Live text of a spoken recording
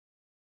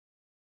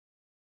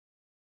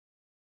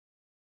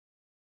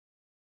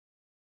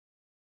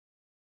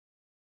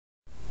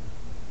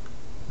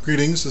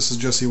Greetings, this is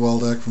Jesse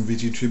Waldak from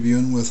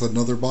VGTribune with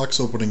another box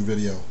opening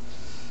video.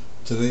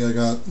 Today I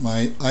got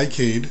my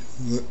iCade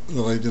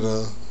that I did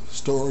a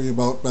story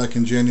about back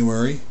in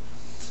January.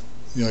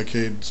 The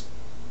iCade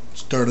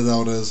started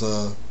out as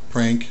a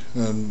prank,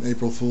 an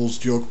April Fool's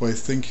joke by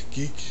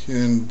ThinkGeek,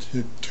 and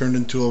it turned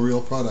into a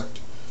real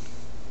product.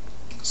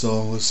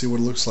 So let's see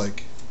what it looks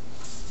like.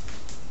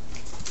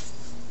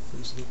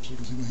 Raise it up so you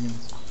can see my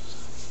hands.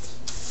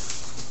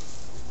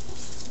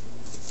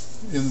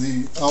 In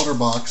the outer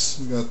box,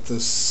 we got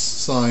this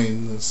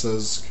sign that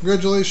says,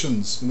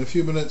 "Congratulations! In a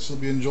few minutes you'll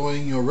be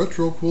enjoying your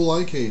retro cool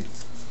iCade."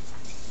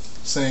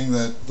 Saying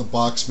that the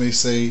box may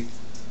say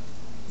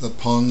that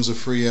Pong's a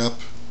free app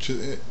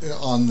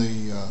on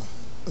the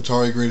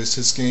Atari Greatest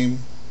Hits game,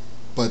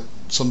 but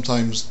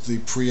sometimes the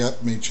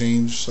pre-app may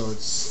change, so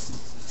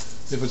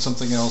if it's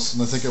something else,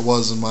 and I think it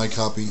was in my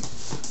copy,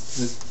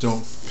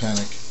 don't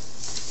panic.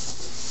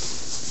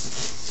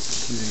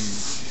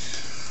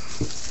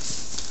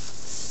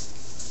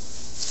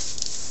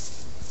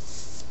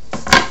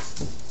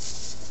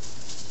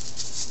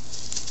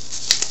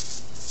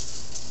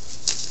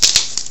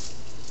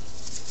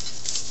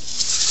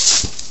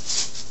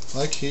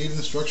 iCade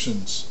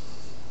instructions.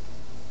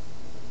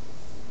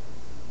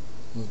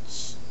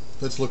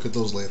 Let's look at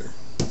those later.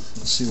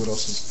 Let's see what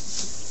else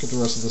is. Get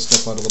the rest of the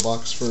stuff out of the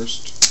box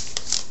first.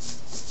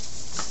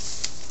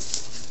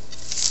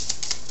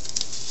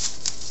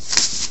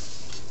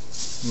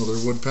 Another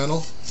wood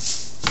panel.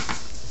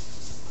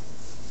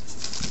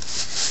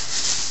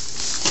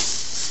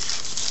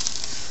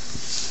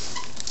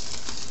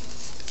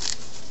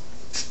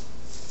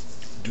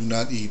 Do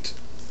not eat.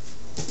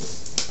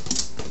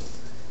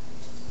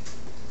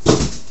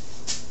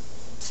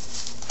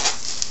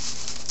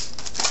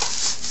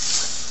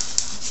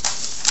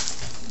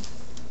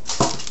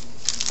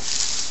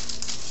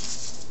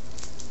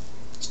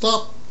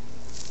 Stop.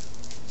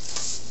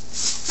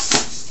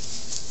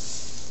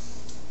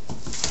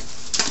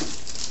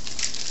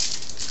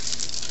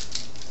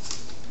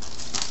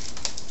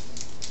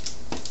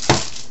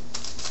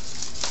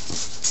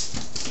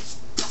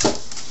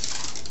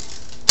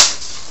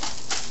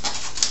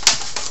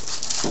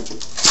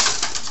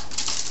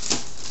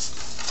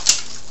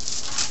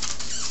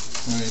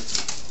 Alright.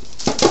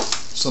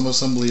 Some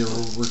assembly are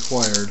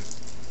required.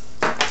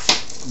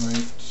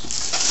 Alright.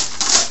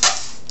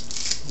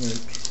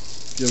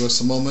 Give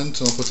us a moment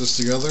and I'll put this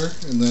together,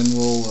 and then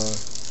we'll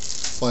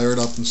fire it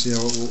up and see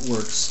how it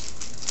works.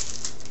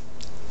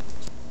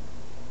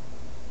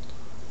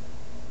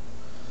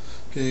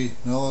 Okay,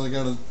 now that I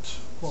got it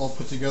all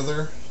put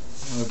together,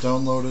 I've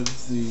downloaded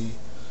the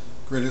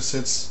Greatest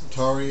Hits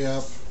Atari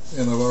app,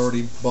 and I've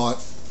already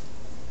bought,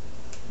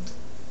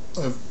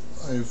 I've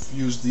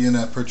used the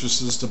in-app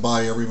purchases to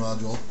buy every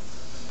module,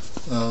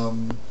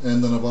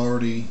 and then I've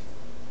already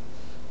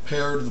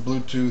paired the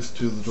Bluetooth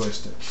to the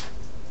joystick.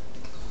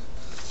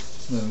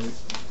 Then it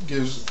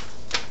gives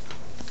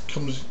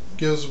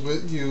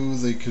with you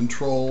the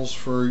controls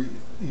for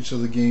each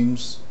of the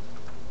games.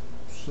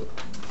 So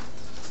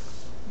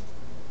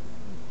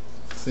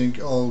I think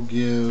I'll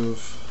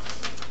give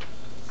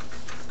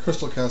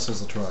Crystal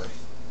Castles a try.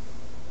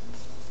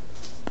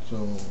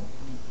 So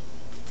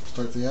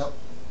start the app.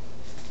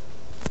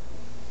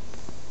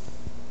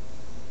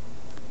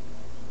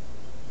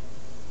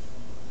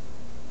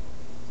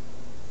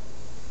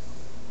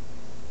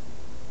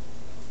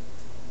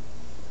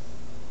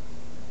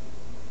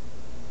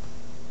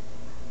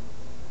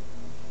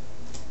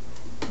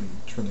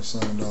 Turn the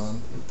sound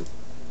on.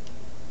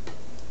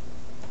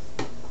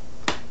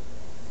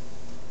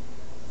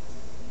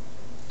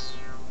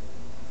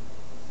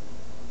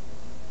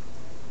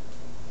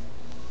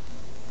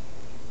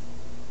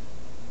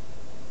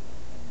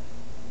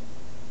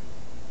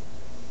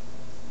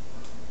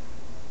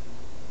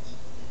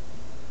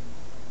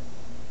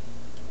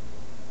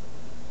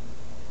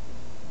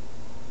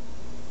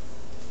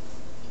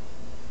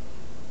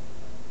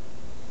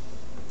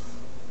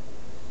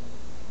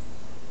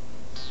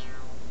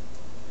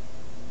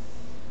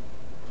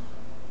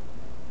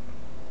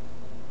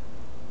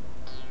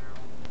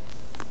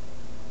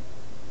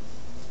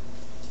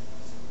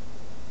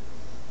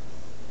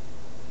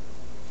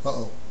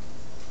 Uh-oh.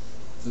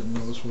 Didn't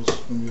know this was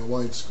going to be a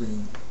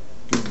widescreen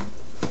game.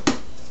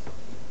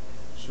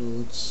 So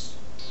let's...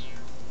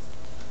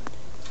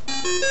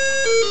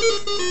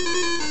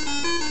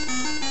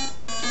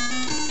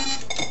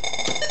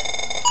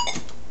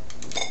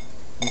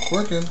 It's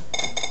working.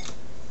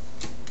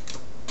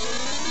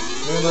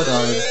 And I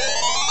died.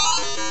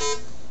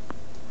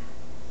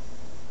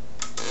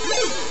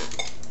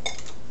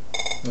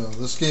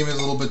 This game is a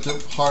little bit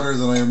harder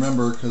than I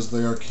remember because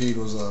the arcade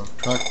was a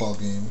trackball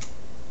game.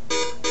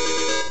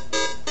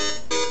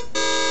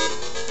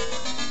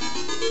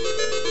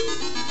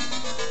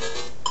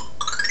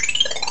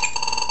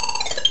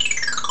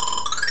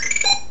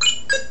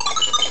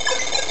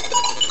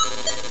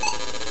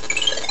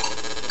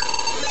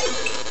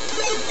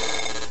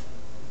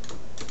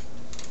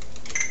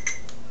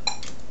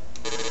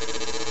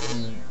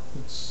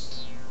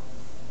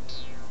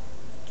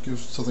 Give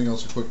something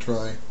else a quick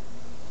try.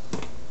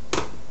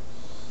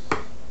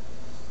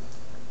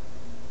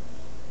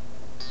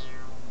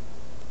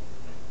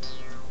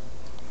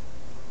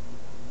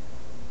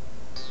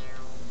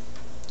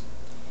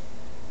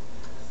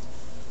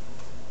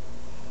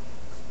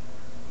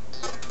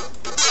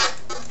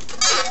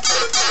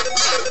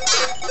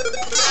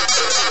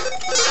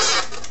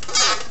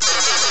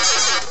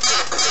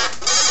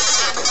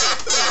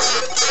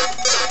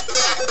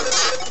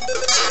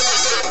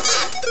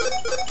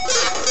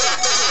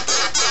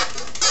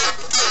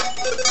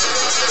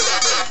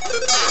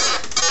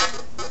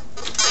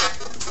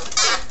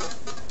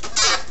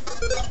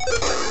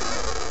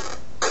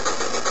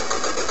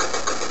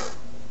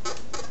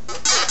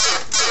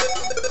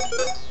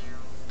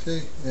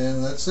 Okay,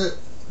 and that's it.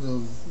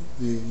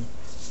 The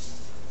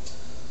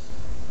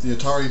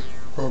Atari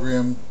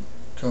program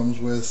comes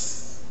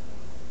with,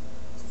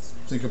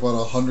 think about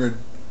 100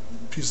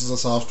 pieces of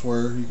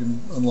software you can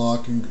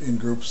unlock in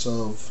groups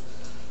of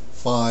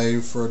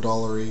 5 for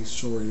 $1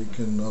 each, or you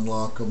can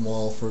unlock them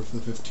all for the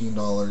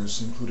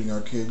 $15, including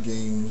arcade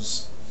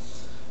games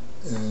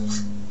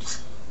and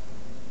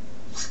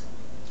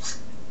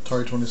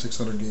Atari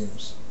 2600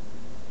 games.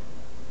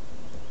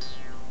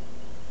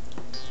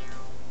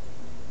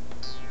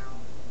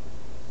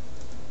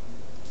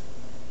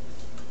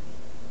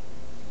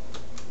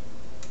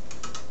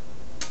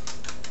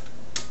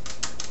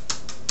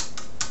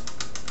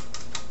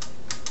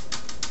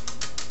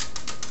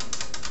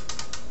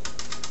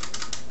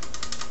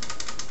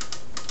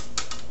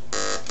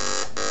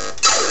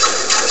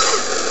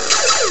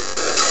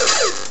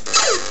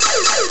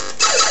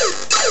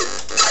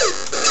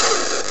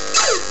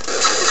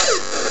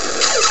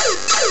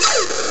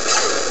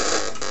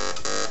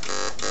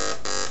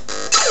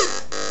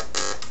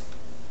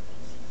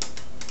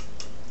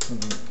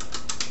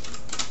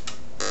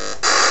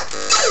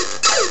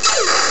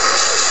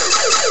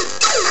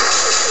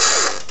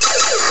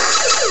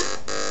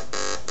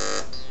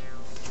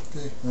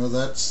 Okay, now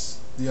that's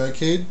the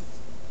iCade.